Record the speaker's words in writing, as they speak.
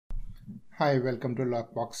Hi, welcome to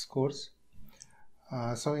Lockbox course.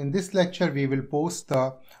 So in this lecture, we will post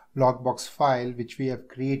the Lockbox file which we have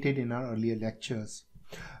created in our earlier lectures.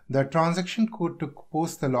 The transaction code to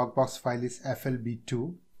post the Lockbox file is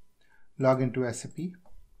FLB2. Log into SAP.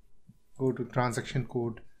 Go to transaction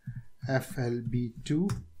code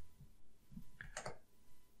FLB2.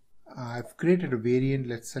 I've created a variant.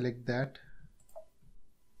 Let's select that.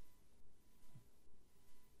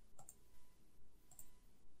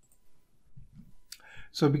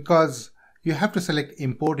 So because you have to select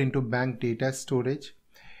import into bank data storage,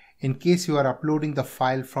 in case you are uploading the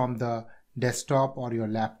file from the desktop or your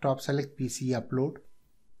laptop, select PC upload.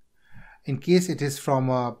 In case it is from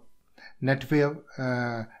a network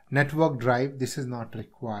drive, this is not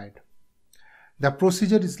required. The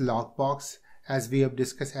procedure is Lockbox. As we have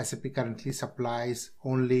discussed, SAP currently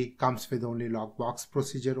comes with only Lockbox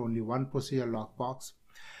procedure, only one procedure, Lockbox.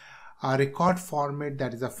 Our record format,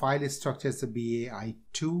 that is a file structure, is the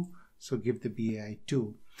BAI2, so give the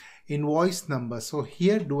BAI2. Invoice number, so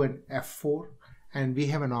here do an F4 and we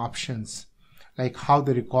have an options like how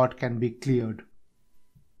the record can be cleared.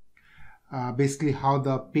 Basically how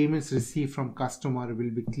the payments received from customer will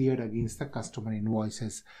be cleared against the customer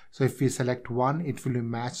invoices. So if we select 1, it will be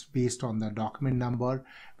matched based on the document number,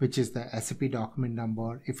 which is the SAP document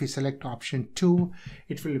number. If we select option 2,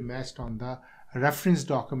 it will be matched on the reference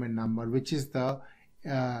document number, which is the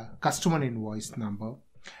customer invoice number.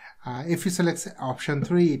 If you select option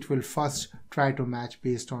 3, it will first try to match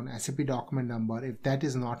based on SAP document number. If that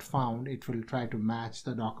is not found, it will try to match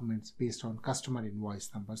the documents based on customer invoice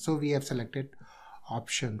number. So we have selected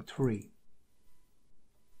option 3.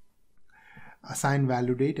 Assign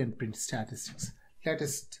value date and print statistics. Let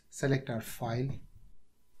us select our file.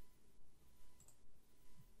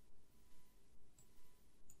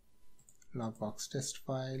 Lockbox test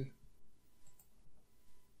file.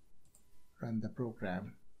 Run the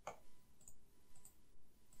program.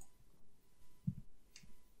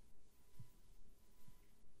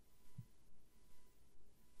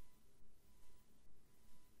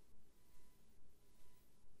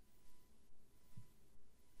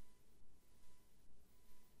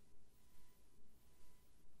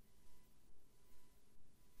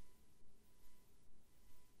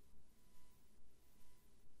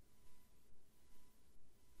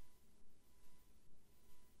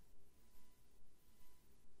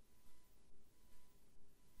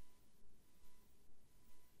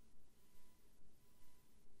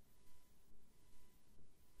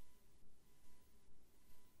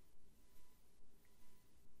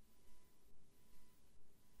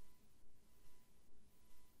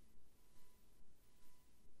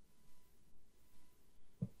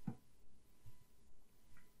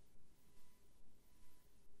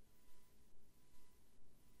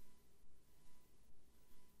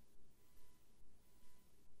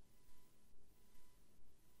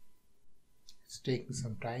 It's taking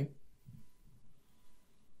some time.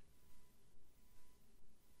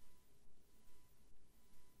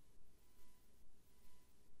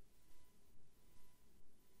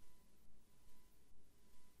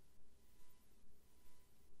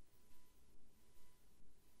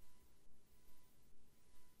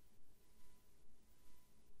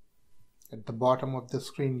 At the bottom of the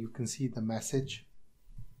screen, you can see the message.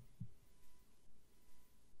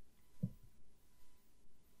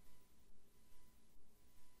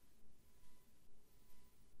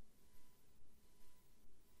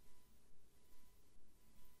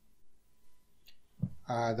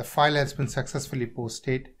 The file has been successfully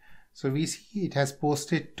posted. So we see it has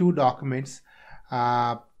posted 2 documents.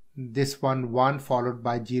 This one followed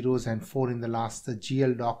by zeros and 4 in the last, the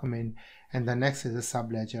GL document, and the next is a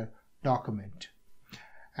subledger document.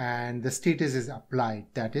 And the status is applied.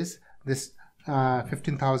 That is, this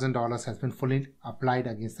 $15,000 has been fully applied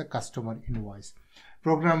against the customer invoice.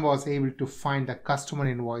 Program was able to find the customer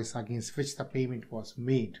invoice against which the payment was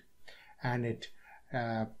made, and it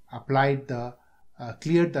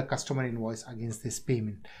cleared the customer invoice against this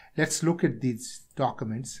payment. Let's look at these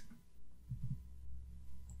documents.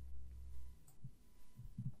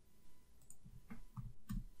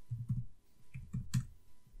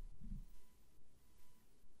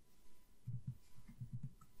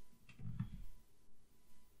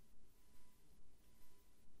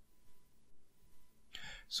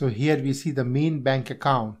 So here we see the main bank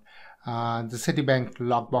account. The Citibank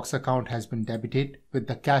Lockbox account has been debited with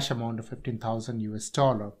the cash amount of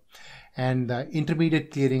 $15,000, and the intermediate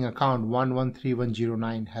clearing account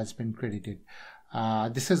 113109 has been credited.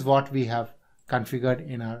 This is what we have configured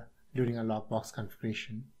during our Lockbox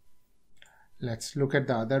configuration. Let's look at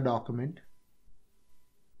the other document.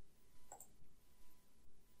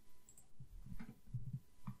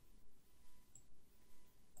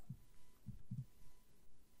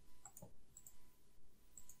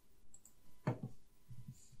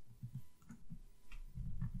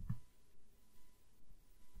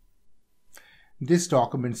 This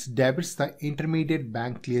document debits the intermediate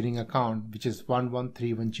bank clearing account, which is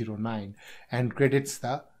 113109, and credits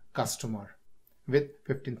the customer with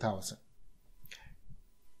 15,000.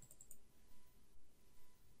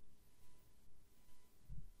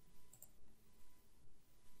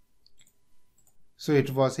 So it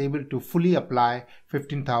was able to fully apply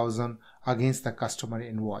 15,000 against the customer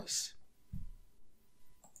invoice.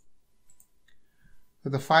 So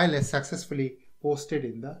the file is successfully posted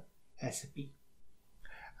in the SAP.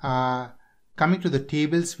 Coming to the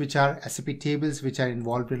tables, which are SAP tables which are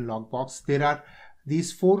involved in Lockbox, there are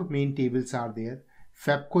these four main tables are there.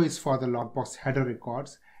 FEBCO is for the Lockbox header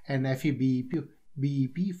records, and FEBEP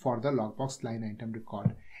for the Lockbox line item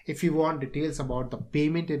record. If you want details about the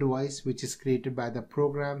payment invoice which is created by the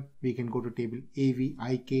program, we can go to table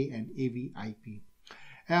AVIK and AVIP.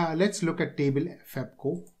 Let's look at table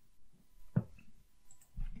FEBCO.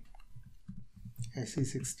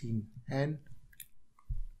 SE16N.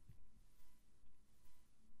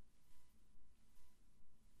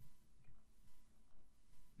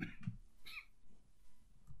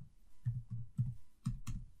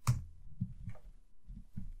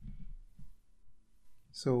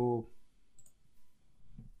 So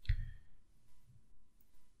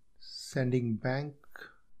sending bank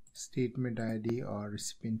statement ID or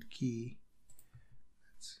recipient key.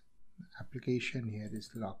 Application here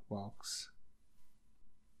is Lockbox.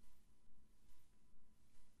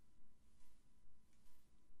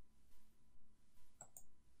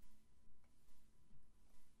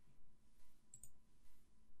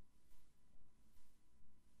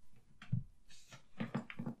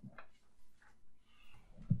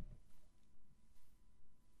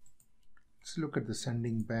 Let's look at the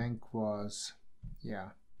sending bank was, yeah.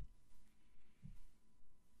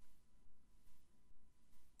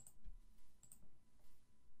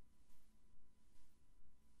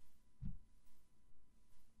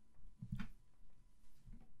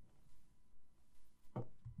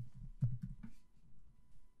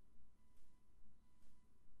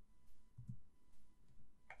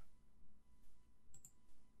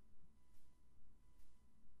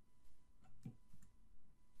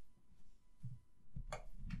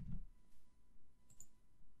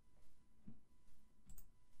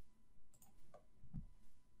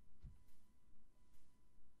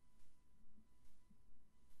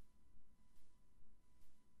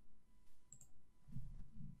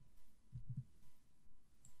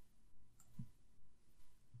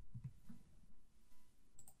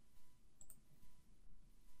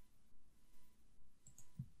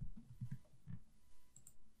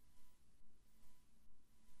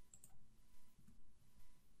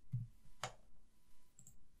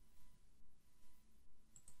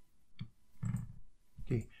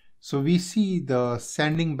 So we see the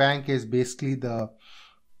sending bank is basically the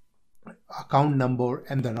account number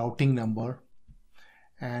and the routing number,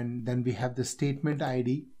 and then we have the statement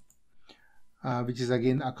ID, which is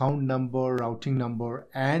again account number, routing number,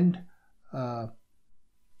 and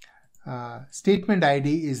statement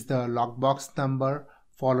ID is the Lockbox number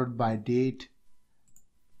followed by date.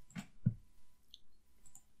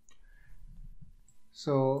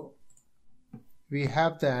 So we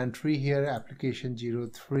have the entry here, application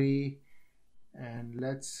 03,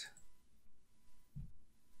 and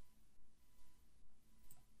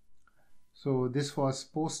so this was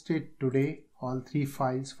posted today. All three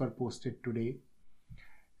files were posted today,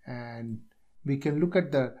 and we can look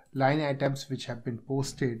at the line items which have been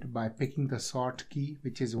posted by picking the sort key,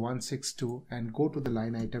 which is 162, and go to the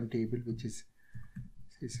line item table, which is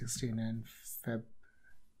C16 and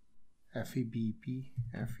FEBP.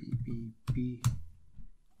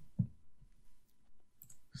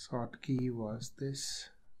 Sort key was this.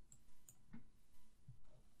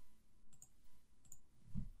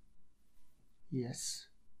 Yes.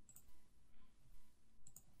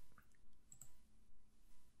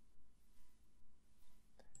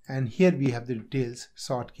 And here we have the details,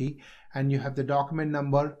 sort key, and you have the document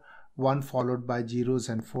number 1 followed by zeros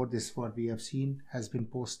and 4. This is what we have seen has been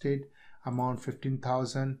posted. Amount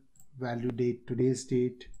 15,000, value date, today's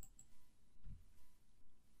date.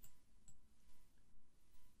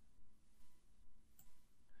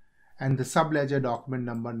 And the subledger document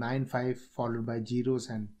number 95 followed by zeros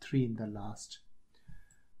and 3 in the last.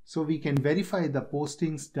 So we can verify the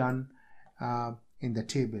postings done in the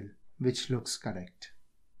table, which looks correct.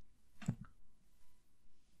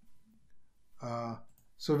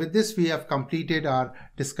 So with this, we have completed our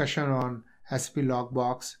discussion on SAP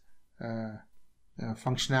Lockbox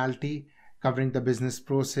functionality, covering the business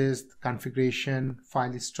process, configuration,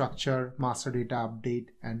 file structure, master data update,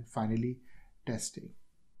 and finally testing.